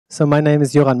So my name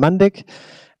is Joran Mandik.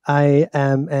 I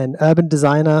am an urban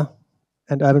designer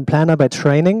and urban planner by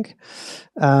training,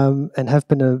 and have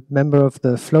been a member of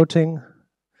the Floating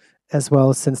as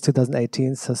well since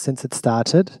 2018, so since it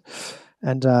started.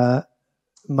 And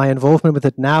my involvement with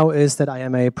it now is that I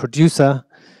am a producer,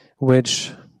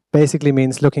 which basically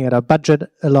means looking at our budget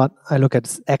a lot. I look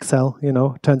at Excel,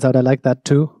 turns out I like that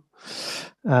too.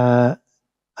 I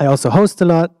also host a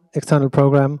lot, external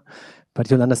program, but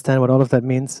you'll understand what all of that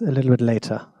means a little bit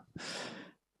later.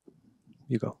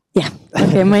 You go. Yeah.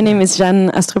 Okay. My name is Jeanne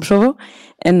Astrup-Chauveau,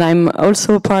 and I'm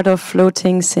also part of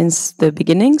Floating since the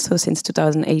beginning, so since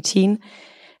 2018.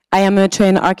 I am a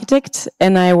trained architect,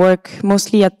 and I work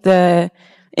mostly at the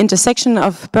intersection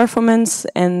of performance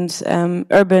and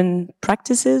urban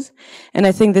practices. And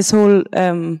I think this whole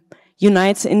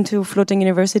unites into Floating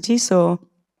University. So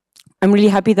I'm really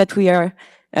happy that we are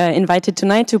invited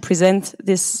tonight to present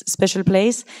this special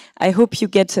place. I hope you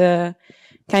get a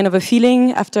kind of a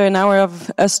feeling after an hour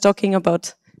of us talking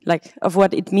about of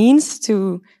what it means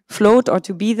to float or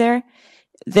to be there.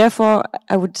 Therefore,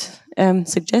 I would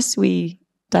suggest we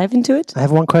dive into it. I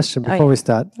have one question before we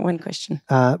start. One question.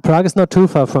 Prague is not too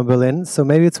far from Berlin, so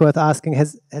maybe it's worth asking,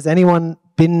 has anyone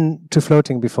been to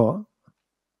Floating before?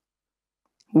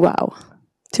 Wow.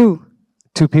 Two.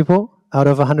 2 people out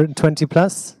of 120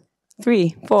 plus?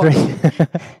 3, 4. 3.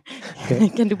 Okay.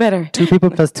 Can do better. 2 people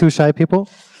plus 2 shy people?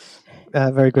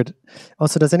 Very good.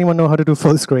 Also, does anyone know how to do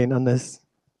full screen on this?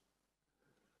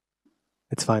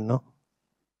 It's fine, no?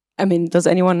 I mean, does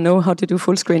anyone know how to do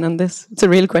full screen on this? It's a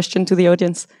real question to the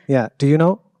audience. Yeah. Do you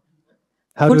know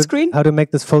how to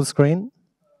make this full screen?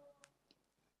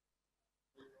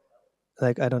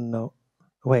 I don't know.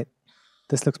 Wait,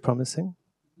 this looks promising.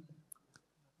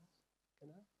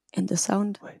 And the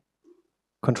sound? Wait.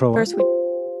 Control. First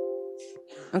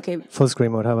okay. Full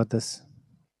screen mode. How about this?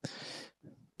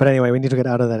 But anyway, we need to get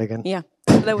out of that again. Yeah,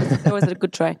 that was a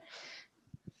good try.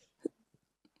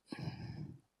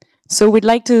 So we'd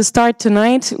like to start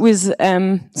tonight with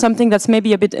something that's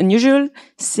maybe a bit unusual,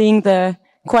 seeing the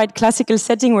quite classical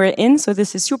setting we're in. So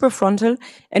this is super frontal,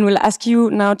 and we'll ask you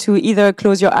now to either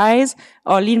close your eyes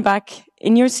or lean back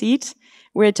in your seat.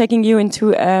 We're taking you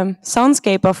into a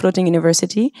soundscape of Floating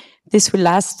University. This will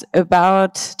last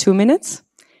about 2 minutes.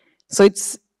 So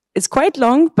it's quite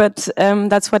long, but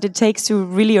that's what it takes to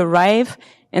really arrive.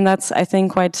 And that's, I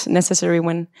think, quite necessary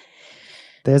when...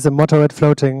 There's a motto at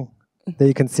Floating that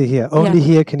you can see here. Only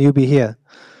here can you be here.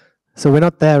 So we're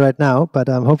not there right now, but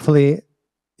hopefully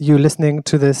you listening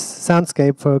to this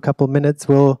soundscape for a couple minutes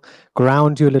will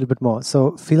ground you a little bit more.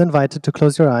 So feel invited to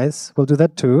close your eyes. We'll do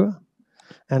that too.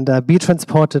 And be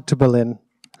transported to Berlin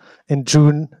in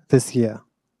June this year.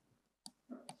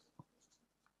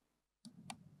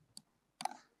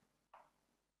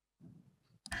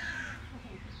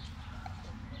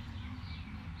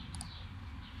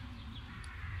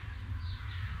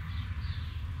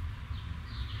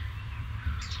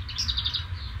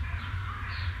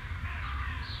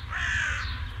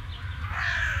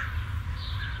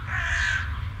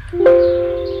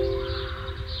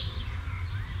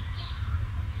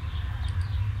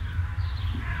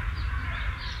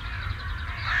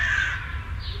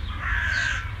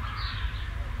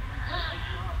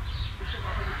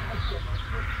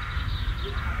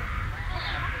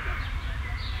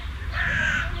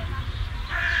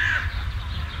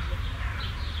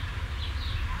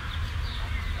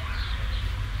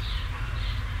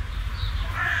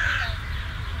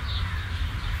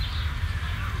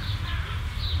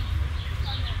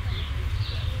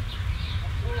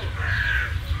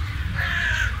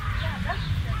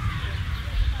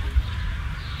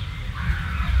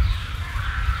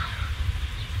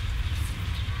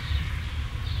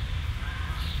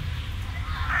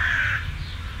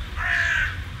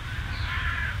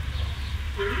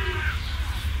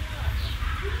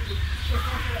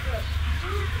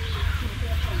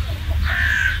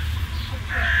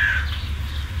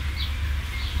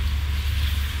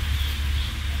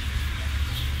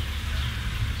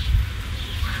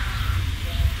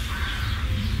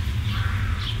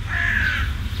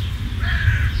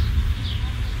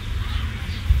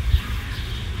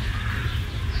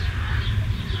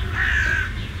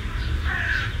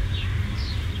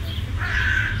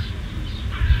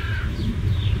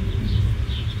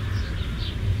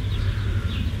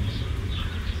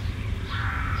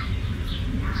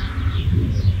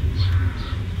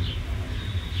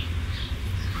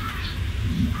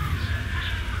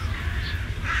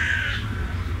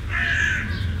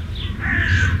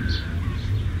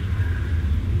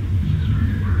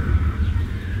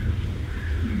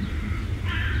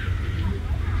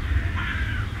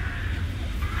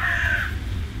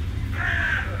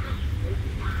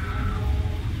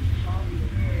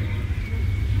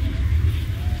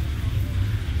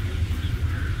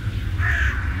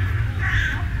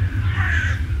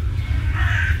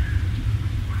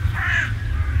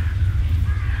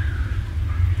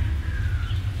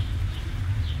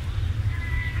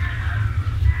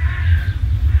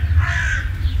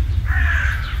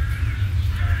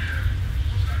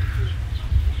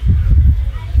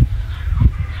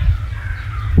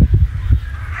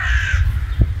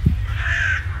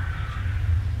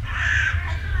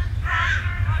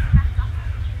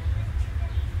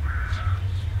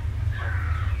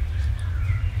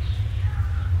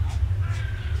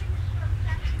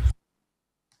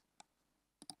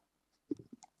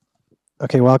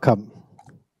 Okay, welcome.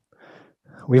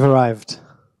 We've arrived.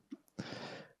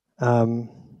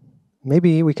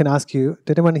 Maybe we can ask you,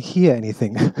 did anyone hear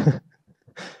anything?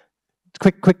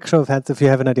 Quick show of hands if you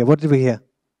have an idea. What did we hear?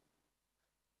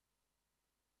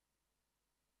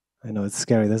 I know, it's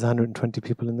scary. There's 120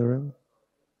 people in the room.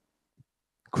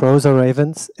 Crows or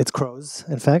ravens? It's crows,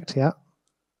 in fact, yeah.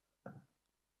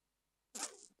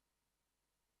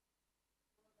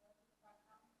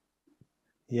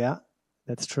 Yeah,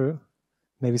 that's true.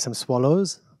 Maybe some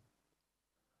swallows.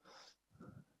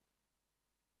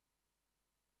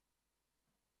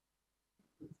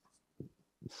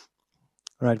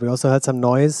 Right, we also heard some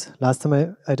noise. Last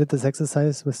time I did this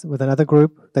exercise with another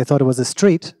group, they thought it was a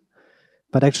street,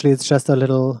 but actually it's just a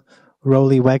little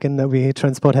rolly wagon that we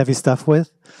transport heavy stuff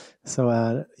with.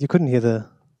 So you couldn't hear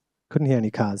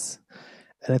any cars.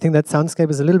 And I think that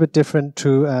soundscape is a little bit different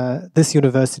to this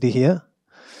university here,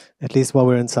 at least while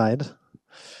we're inside.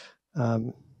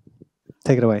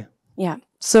 Take it away. Yeah,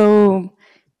 so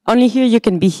only here you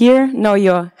can be here. Now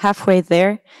you're halfway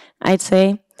there, I'd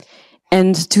say.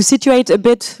 And to situate a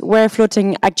bit where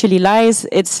floating actually lies,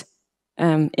 it's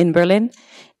in Berlin.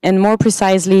 And more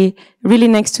precisely, really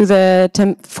next to the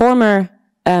former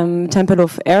Temple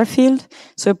of Airfield.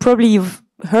 So probably you've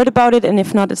heard about it, and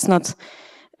if not, it's not,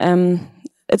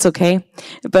 it's okay.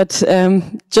 But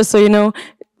just so you know,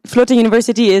 Floating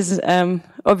University is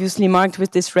obviously marked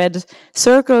with this red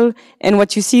circle, and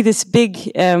what you see, this big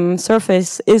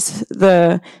surface, is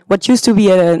what used to be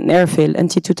an airfield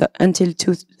until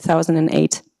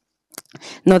 2008.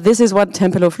 Now, this is what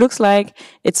Tempelhof looks like.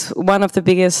 It's one of the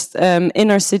biggest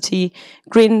inner city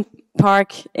green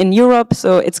park in Europe,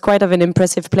 so it's quite of an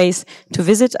impressive place to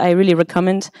visit. I really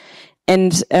recommend.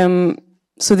 And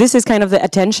so this is kind of the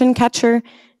attention catcher,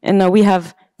 and now we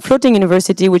have Floating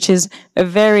University, which is a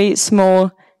very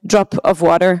small drop of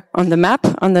water on the map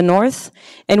on the north.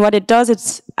 And what it does,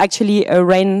 it's actually a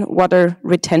rainwater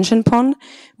retention pond,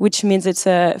 which means it's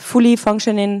a fully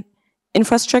functioning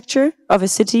infrastructure of a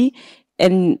city.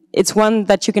 And it's one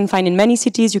that you can find in many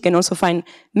cities. You can also find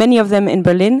many of them in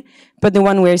Berlin. But the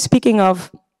one we're speaking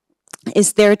of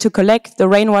is there to collect the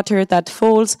rainwater that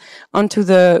falls onto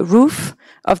the roof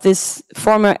of this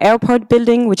former airport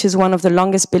building, which is one of the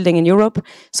longest buildings in Europe.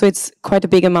 So it's quite a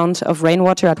big amount of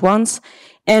rainwater at once,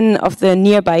 and of the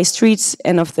nearby streets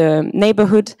and of the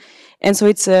neighborhood. And so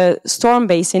it's a storm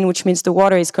basin, which means the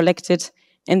water is collected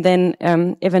and then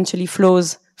eventually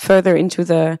flows further into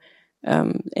the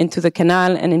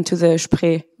canal and into the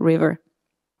Spree River.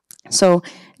 So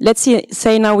let's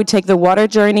say now we take the water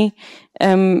journey.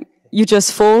 You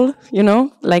just fall,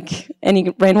 like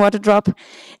any rainwater drop,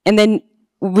 and then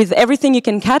with everything you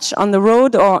can catch on the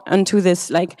road or onto this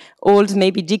like old,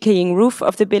 maybe decaying roof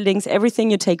of the buildings,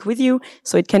 everything you take with you.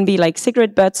 So it can be like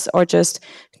cigarette butts or just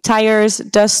tires,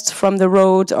 dust from the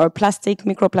road, or plastic,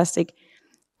 microplastic.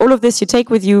 All of this you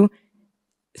take with you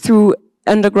through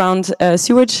underground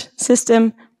sewage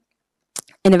system.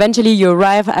 And eventually you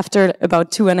arrive after about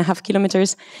 2.5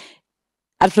 kilometers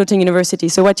at Floating University.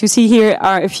 So what you see here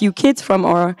are a few kids from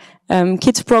our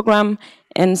kids program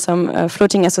and some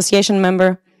floating association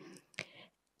member.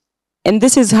 And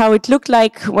this is how it looked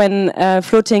like when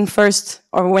floating first,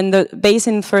 or when the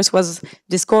basin first was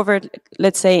discovered,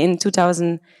 let's say in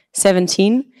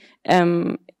 2017.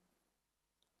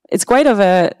 It's quite of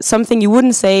something you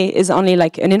wouldn't say is only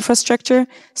like an infrastructure.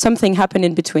 Something happened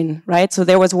in between, right? So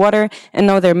there was water, and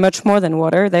now there's much more than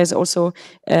water. There's also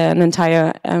an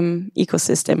entire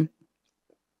ecosystem.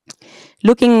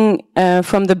 Looking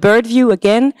from the bird view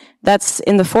again, that's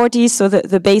in the 40s. So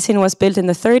the basin was built in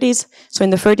the 30s. So in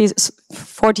the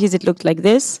 40s, it looked like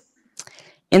this.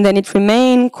 And then it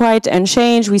remained quite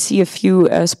unchanged. We see a few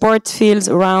sport fields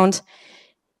around.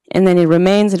 And then it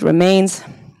remains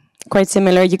quite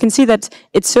similar. You can see that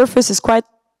its surface is quite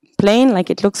plain, like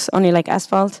it looks only like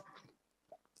asphalt.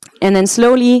 And then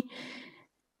slowly,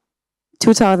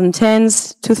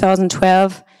 2010s,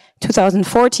 2012,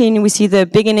 2014, we see the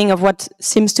beginning of what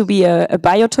seems to be a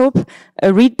biotope,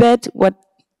 a reed bed, what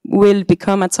will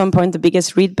become at some point the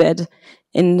biggest reed bed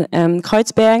in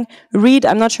Kreuzberg. Reed,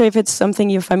 I'm not sure if it's something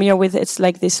you're familiar with. It's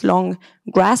like this long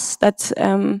grass that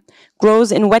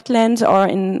grows in wetland or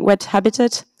in wet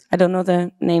habitat. I don't know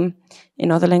the name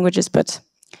in other languages, but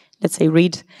let's say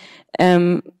reed.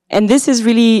 And this is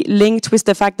really linked with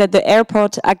the fact that the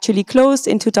airport actually closed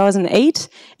in 2008.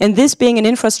 And this being an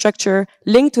infrastructure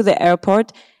linked to the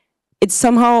airport, it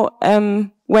somehow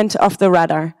went off the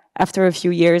radar after a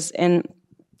few years. And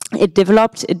it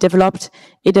developed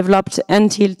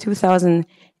until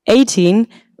 2018,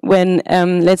 when,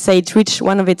 let's say, it reached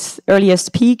one of its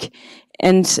earliest peak,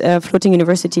 and Floating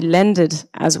University landed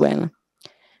as well.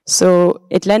 So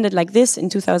it landed like this in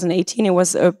 2018. It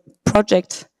was a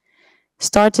project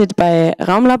started by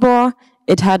Raumlabor.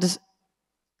 It had,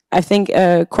 I think,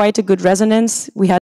 quite a good resonance. We had